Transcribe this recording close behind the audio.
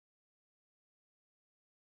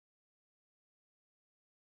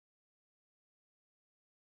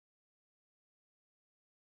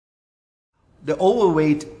The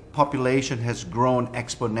overweight population has grown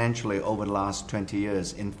exponentially over the last 20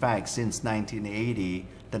 years. In fact, since 1980,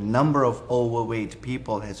 the number of overweight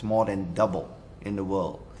people has more than doubled in the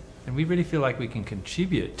world. And we really feel like we can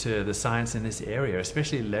contribute to the science in this area,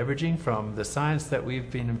 especially leveraging from the science that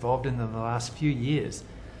we've been involved in the last few years,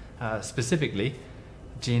 specifically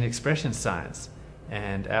gene expression science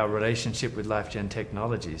and our relationship with LifeGen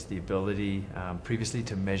Technologies, the ability previously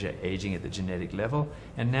to measure aging at the genetic level,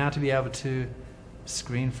 and now to be able to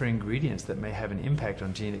screen for ingredients that may have an impact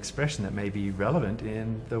on gene expression that may be relevant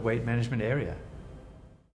in the weight management area.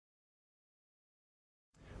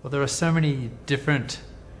 Well, there are so many different,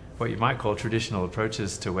 what you might call traditional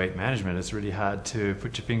approaches to weight management. It's really hard to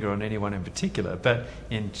put your finger on any one in particular, but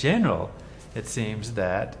in general, it seems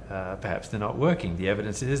that perhaps they're not working. The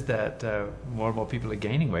evidence is that more and more people are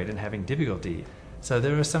gaining weight and having difficulty. So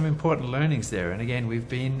there are some important learnings there. And again, we've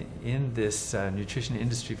been in this nutrition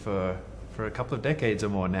industry for a couple of decades or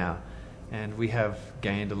more now, and we have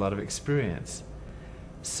gained a lot of experience.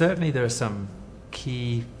 Certainly there are some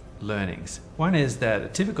key learnings. One is that a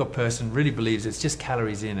typical person really believes it's just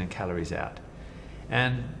calories in and calories out.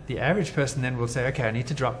 And the average person then will say, okay, I need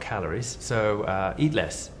to drop calories, so eat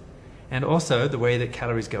less. And also the way that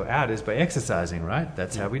calories go out is by exercising, right?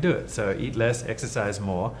 That's how we do it. So eat less, exercise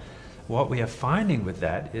more. What we are finding with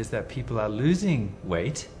that is that people are losing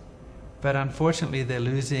weight, but unfortunately they're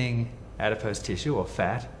losing adipose tissue or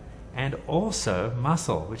fat, and also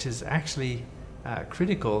muscle, which is actually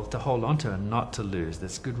critical to hold on to and not to lose.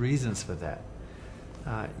 There's good reasons for that.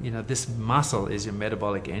 This muscle is your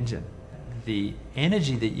metabolic engine. The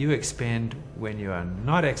energy that you expend when you are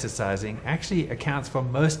not exercising actually accounts for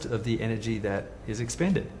most of the energy that is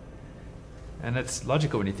expended. And it's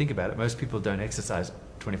logical when you think about it. Most people don't exercise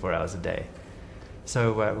 24 hours a day.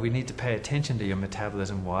 So we need to pay attention to your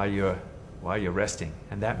metabolism while you're resting,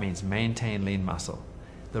 and that means maintain lean muscle.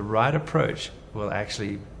 The right approach will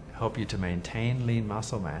actually help you to maintain lean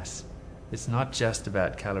muscle mass. It's not just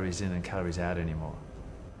about calories in and calories out anymore.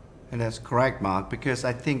 And that's correct, Mark, because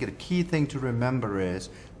I think the key thing to remember is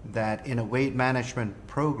that in a weight management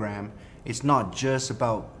program, it's not just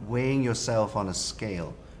about weighing yourself on a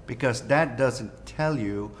scale, because that doesn't tell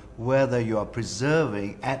you whether you are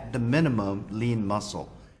preserving at the minimum lean muscle.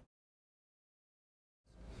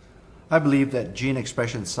 I believe that gene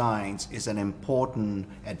expression science is an important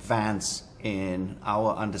advance in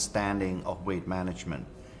our understanding of weight management.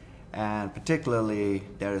 And particularly,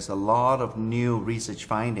 there is a lot of new research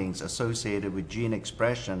findings associated with gene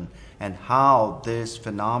expression and how this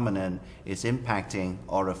phenomenon is impacting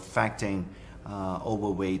or affecting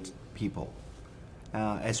overweight people.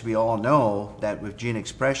 As we all know, that with gene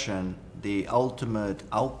expression, the ultimate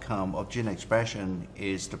outcome of gene expression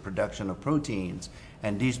is the production of proteins,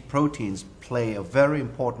 and these proteins play a very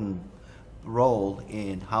important role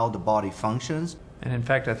in how the body functions. And in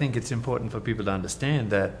fact, I think it's important for people to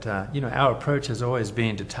understand that our approach has always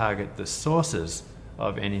been to target the sources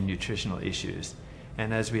of any nutritional issues.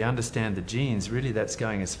 And as we understand the genes, really that's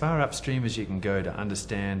going as far upstream as you can go to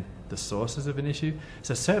understand the sources of an issue.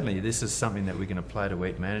 So certainly this is something that we can apply to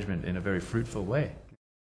weight management in a very fruitful way.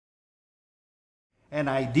 An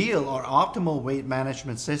ideal or optimal weight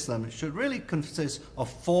management system should really consist of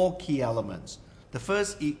 4 key elements. The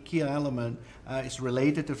first key element is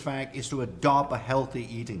related to the fact is to adopt a healthy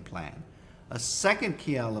eating plan. A second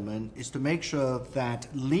key element is to make sure that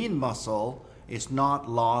lean muscle is not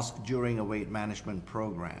lost during a weight management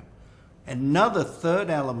program. Another third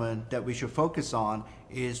element that we should focus on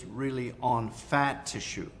is really on fat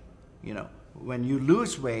tissue. When you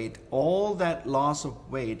lose weight, all that loss of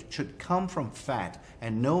weight should come from fat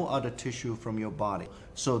and no other tissue from your body,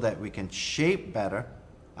 so that we can shape better,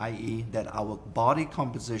 i.e. that our body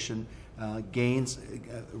composition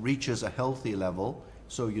reaches a healthy level,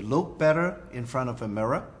 so you look better in front of a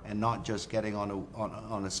mirror and not just getting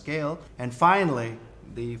on a scale. And finally,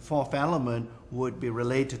 the fourth element would be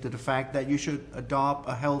related to the fact that you should adopt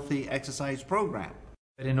a healthy exercise program.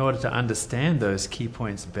 But in order to understand those key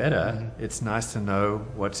points better, it's nice to know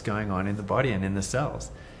what's going on in the body and in the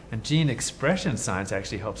cells. And gene expression science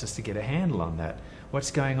actually helps us to get a handle on that.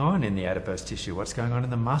 What's going on in the adipose tissue? What's going on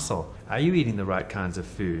in the muscle? Are you eating the right kinds of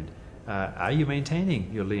food? Are you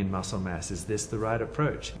maintaining your lean muscle mass? Is this the right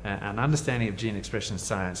approach? An understanding of gene expression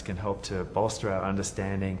science can help to bolster our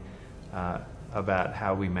understanding about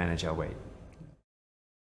how we manage our weight.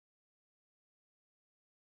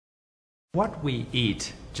 What we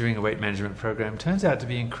eat during a weight management program turns out to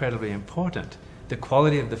be incredibly important. The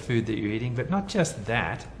quality of the food that you're eating, but not just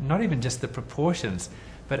that, not even just the proportions,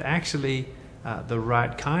 but actually the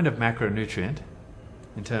right kind of macronutrient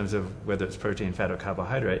in terms of whether it's protein, fat, or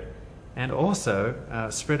carbohydrate, and also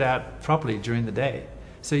spread out properly during the day.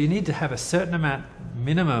 So you need to have a certain amount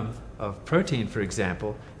minimum of protein, for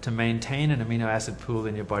example, to maintain an amino acid pool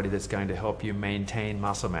in your body that's going to help you maintain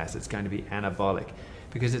muscle mass. It's going to be anabolic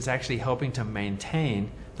because it's actually helping to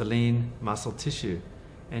maintain the lean muscle tissue.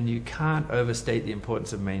 And you can't overstate the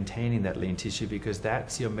importance of maintaining that lean tissue because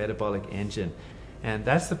that's your metabolic engine. And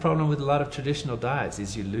that's the problem with a lot of traditional diets,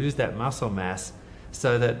 is you lose that muscle mass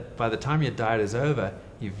so that by the time your diet is over,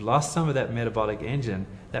 you've lost some of that metabolic engine.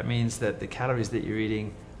 That means that the calories that you're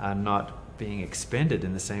eating are not being expended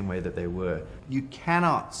in the same way that they were. You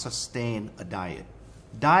cannot sustain a diet.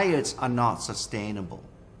 Diets are not sustainable.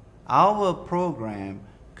 Our program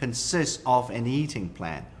consists of an eating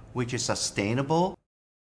plan which is sustainable.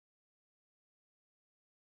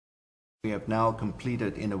 We have now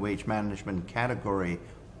completed in the weight management category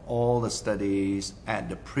all the studies at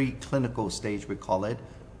the preclinical stage, we call it,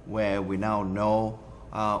 where we now know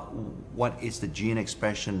what is the gene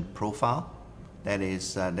expression profile that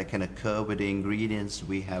can occur with the ingredients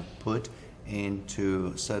we have put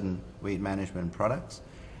into certain weight management products.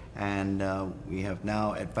 And we have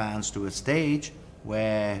now advanced to a stage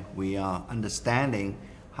where we are understanding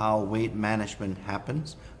how weight management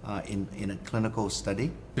happens in a clinical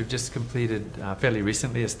study. We've just completed fairly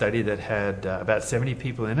recently a study that had about 70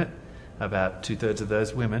 people in it, about 2/3 of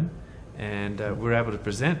those women, and we're able to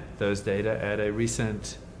present those data at a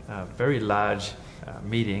recent very large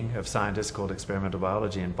meeting of scientists called Experimental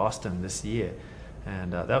Biology in Boston this year,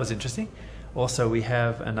 and that was interesting. Also, we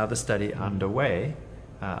have another study underway,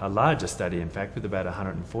 a larger study in fact, with about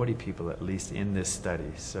 140 people at least in this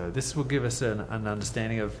study. So this will give us an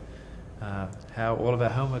understanding of how all of our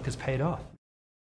homework has paid off.